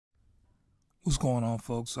What's going on,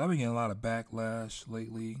 folks? So I've been getting a lot of backlash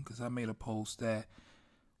lately because I made a post that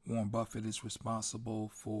Warren Buffett is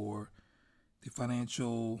responsible for the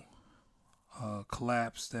financial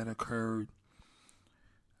collapse that occurred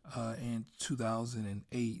in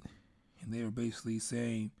 2008. And they were basically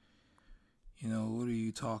saying, what are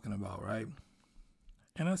you talking about, right?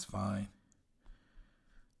 And that's fine.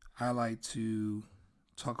 I like to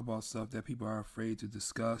talk about stuff that people are afraid to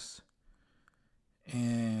discuss.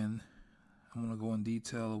 And I'm going to go in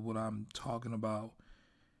detail of what I'm talking about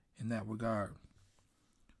in that regard.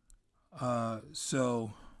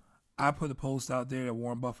 So I put a post out there that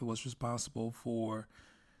Warren Buffett was responsible for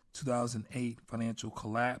 2008 financial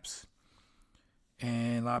collapse,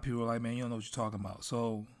 and a lot of people were like, "Man, you don't know what you're talking about."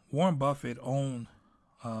 So Warren Buffett owned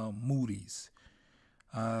Moody's.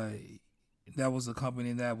 Uh, that was a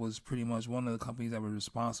company that was pretty much one of the companies that were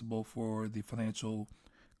responsible for the financial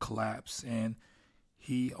collapse, and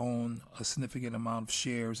he owned a significant amount of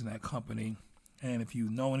shares in that company. And if you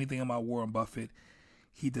know anything about Warren Buffett,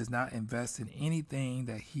 he does not invest in anything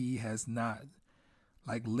that he has not,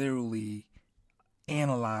 like, literally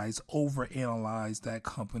overanalyzed that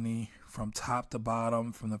company from top to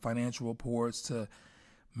bottom, from the financial reports to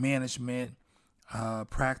management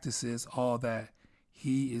practices, all that.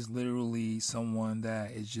 He is literally someone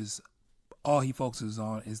that is just, all he focuses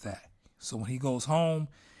on is that. So when he goes home,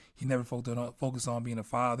 he never focused on being a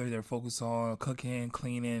father. They're focused on cooking,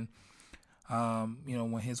 cleaning.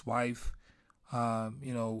 When his wife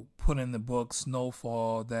put in the book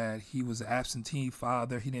Snowfall that he was an absentee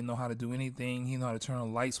father. He didn't know how to do anything. He didn't know how to turn a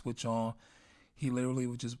light switch on. He literally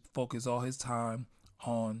would just focus all his time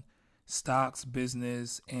on stocks,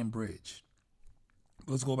 business, and bridge.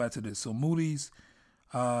 Let's go back to this. So Moody's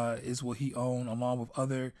is what he owned, along with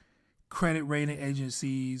other credit rating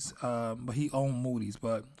agencies. But he owned Moody's.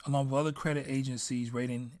 But along with other credit agencies,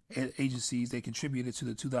 rating agencies, they contributed to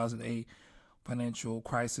the 2008 financial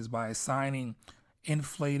crisis by assigning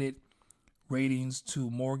inflated ratings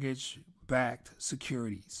to mortgage-backed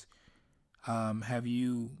securities. Have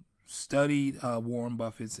you studied Warren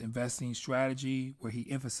Buffett's investing strategy, where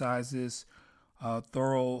he emphasizes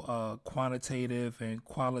thorough quantitative and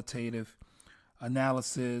qualitative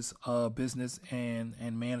analysis of business and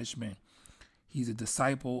management? He's a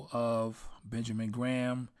disciple of Benjamin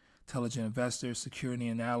Graham, intelligent investor, security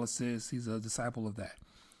analysis. He's a disciple of that.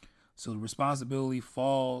 So the responsibility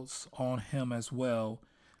falls on him as well,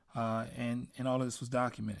 and all of this was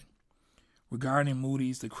documented. Regarding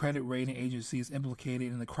Moody's, the credit rating agency is implicated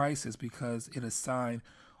in the crisis because it assigned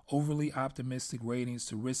overly optimistic ratings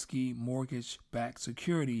to risky mortgage-backed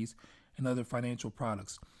securities and other financial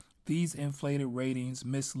products. These inflated ratings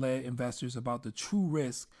misled investors about the true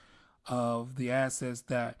risk of the assets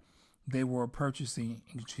that they were purchasing,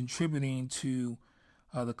 contributing to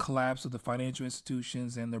the collapse of the financial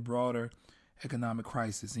institutions and the broader economic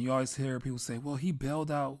crisis. And you always hear people say, well, he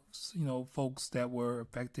bailed out, folks that were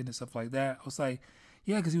affected and stuff like that. I was like,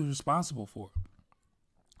 yeah, because he was responsible for it.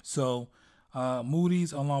 So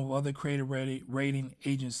Moody's, along with other credit rating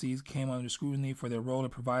agencies, came under scrutiny for their role in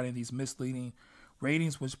providing these misleading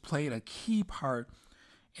ratings, which played a key part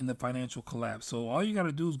in the financial collapse. So all you got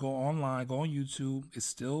to do is go online, go on YouTube. It's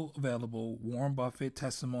still available. Warren Buffett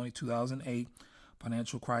testimony 2008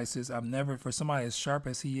 financial crisis. I've never, for somebody as sharp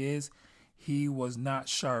as he is, he was not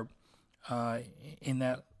sharp in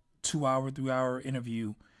that 2 hour, 3 hour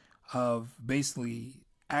interview of basically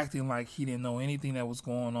acting like he didn't know anything that was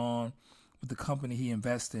going on with the company he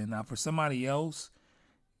invested in. Now, for somebody else,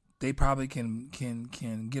 they probably can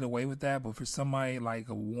get away with that, but for somebody like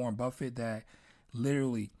a Warren Buffett that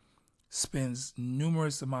literally spends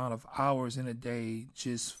numerous amount of hours in a day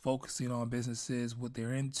just focusing on businesses, what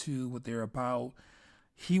they're into, what they're about,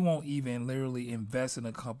 he won't even literally invest in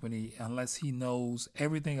a company unless he knows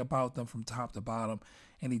everything about them from top to bottom.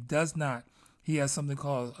 And he has something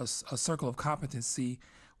called a circle of competency,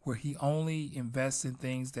 where he only invests in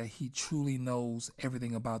things that he truly knows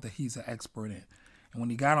everything about, that he's an expert in. And when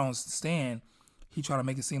he got on stand, he tried to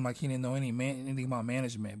make it seem like he didn't know anything about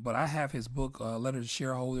management. But I have his book, Letter to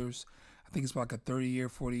Shareholders. I think it's like a 30-year,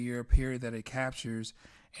 40-year period that it captures.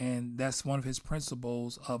 And that's one of his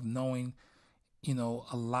principles of knowing,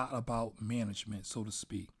 a lot about management, so to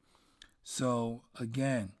speak. So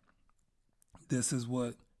again, this is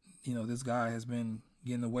what, this guy has been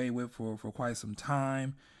getting away with for quite some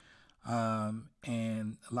time.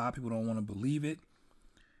 And a lot of people don't want to believe it.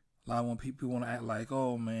 A lot of people want to act like,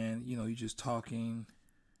 oh man, you're just talking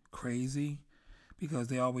crazy, because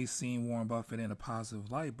they always seen Warren Buffett in a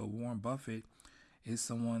positive light. But Warren Buffett is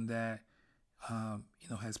someone that,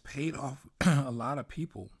 has paid off a lot of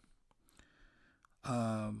people.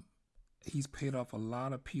 he's paid off a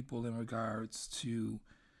lot of people in regards to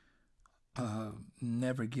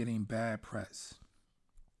never getting bad press.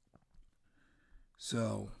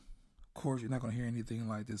 So, of course, you're not going to hear anything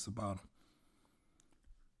like this about him.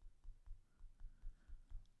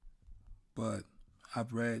 But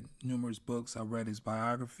I've read numerous books. I've read his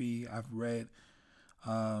biography. I've read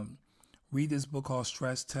this book called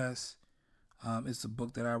Stress Test. It's a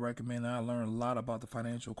book that I recommend. I learned a lot about the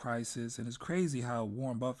financial crisis, and it's crazy how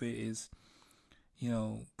Warren Buffett is,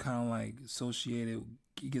 kind of like associated.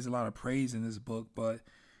 He gets a lot of praise in this book, but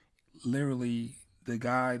literally the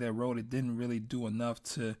guy that wrote it didn't really do enough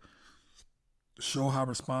to show how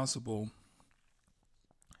responsible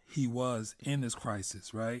he was in this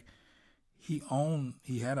crisis, right? He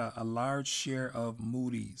had a large share of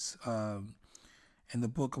Moody's. In the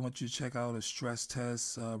book, I want you to check out a stress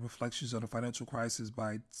test, Reflections on the Financial Crisis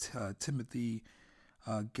by Timothy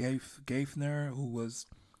Gaithner, who was,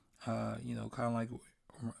 kind of like,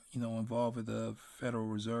 involved with the Federal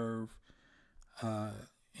Reserve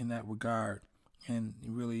in that regard. And he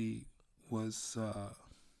really was,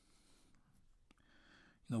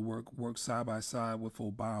 worked side by side with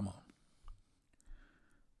Obama.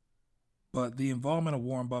 But the involvement of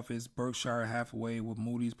Warren Buffett's Berkshire Hathaway with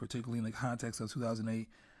Moody's, particularly in the context of 2008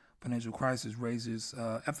 financial crisis, raises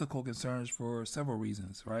ethical concerns for several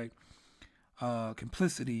reasons, right?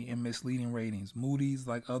 Complicity in misleading ratings. Moody's,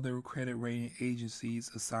 like other credit rating agencies,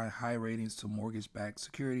 assign high ratings to mortgage-backed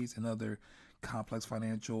securities and other complex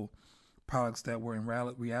financial products that were in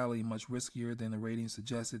reality much riskier than the ratings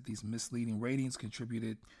suggested. These misleading ratings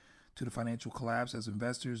contributed to the financial collapse as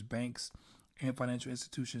investors, banks, and financial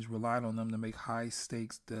institutions relied on them to make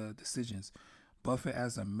high-stakes decisions. Buffett,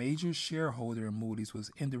 as a major shareholder in Moody's,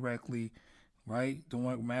 was indirectly, right?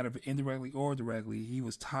 Don't matter if indirectly or directly, he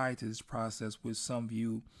was tied to this process, which some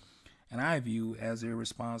view, and I view, as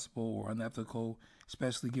irresponsible or unethical,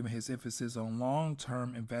 especially given his emphasis on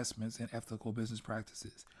long-term investments and ethical business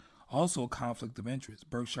practices. Also, a conflict of interest.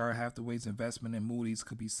 Berkshire Hathaway's investment in Moody's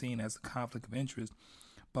could be seen as a conflict of interest.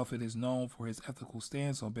 Buffett is known for his ethical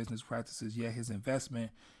stance on business practices, yet his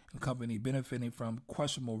investment in a company benefiting from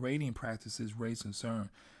questionable rating practices raised concern.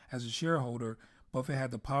 As a shareholder, Buffett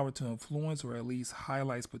had the power to influence or at least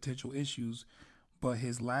highlight potential issues, but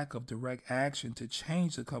his lack of direct action to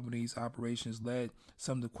change the company's operations led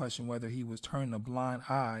some to question whether he was turning a blind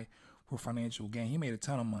eye for financial gain. He made a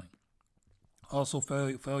ton of money. Also,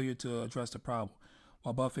 failure to address the problem.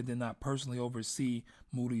 While Buffett did not personally oversee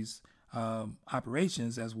Moody's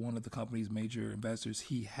operations as one of the company's major investors,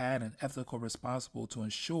 he had an ethical responsibility to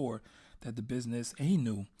ensure that the business, and he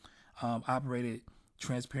knew, operated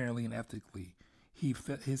transparently and ethically.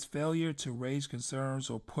 His failure to raise concerns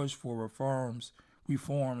or push for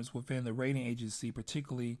reforms within the rating agency,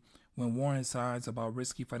 particularly when warning signs about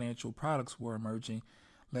risky financial products were emerging,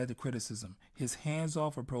 led to criticism. His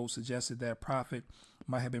hands-off approach suggested that profit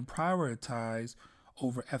might have been prioritized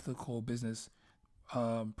over ethical business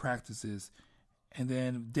practices, and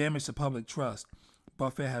then damage to public trust.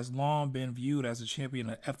 Buffett has long been viewed as a champion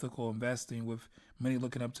of ethical investing, with many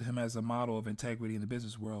looking up to him as a model of integrity in the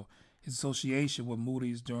business world. His association with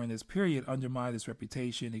Moody's during this period undermined his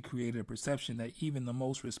reputation. It created a perception that even the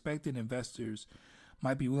most respected investors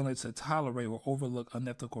might be willing to tolerate or overlook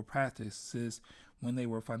unethical practices when they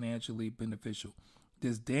were financially beneficial.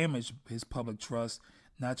 This damaged his public trust,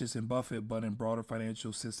 not just in Buffett, but in broader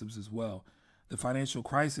financial systems as well. The financial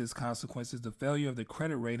crisis consequences, the failure of the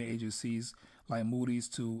credit rating agencies like Moody's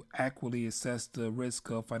to accurately assess the risk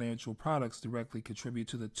of financial products directly contribute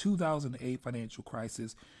to the 2008 financial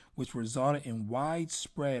crisis, which resulted in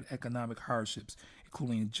widespread economic hardships,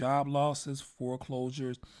 including job losses,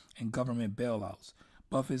 foreclosures, and government bailouts.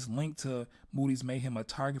 Buffett's link to Moody's made him a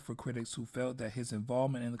target for critics who felt that his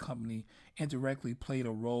involvement in the company indirectly played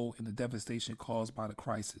a role in the devastation caused by the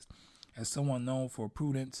crisis. As someone known for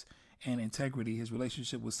prudence and integrity, his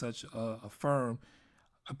relationship with such a firm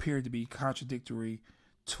appeared to be contradictory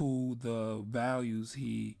to the values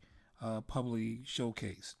he publicly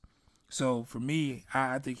showcased. So for me,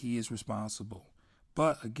 I think he is responsible.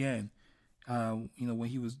 But again, when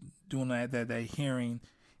he was doing that hearing,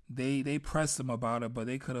 they pressed him about it, but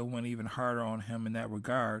they could have went even harder on him in that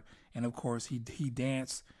regard. And of course, he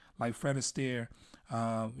danced like Fred Astaire,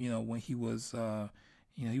 when he was,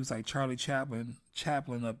 he was like Charlie Chaplin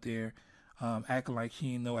up there, acting like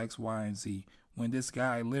he didn't know X, Y, and Z. When this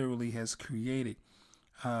guy literally has created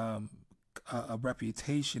a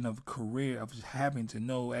reputation of career of having to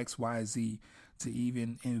know X, Y, Z to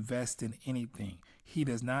even invest in anything. He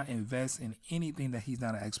does not invest in anything that he's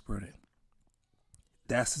not an expert in.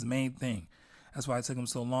 That's his main thing. That's why it took him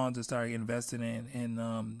so long to start investing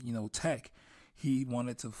in tech. He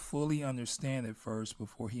wanted to fully understand it first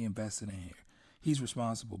before he invested in here. He's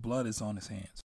responsible. Blood is on his hands.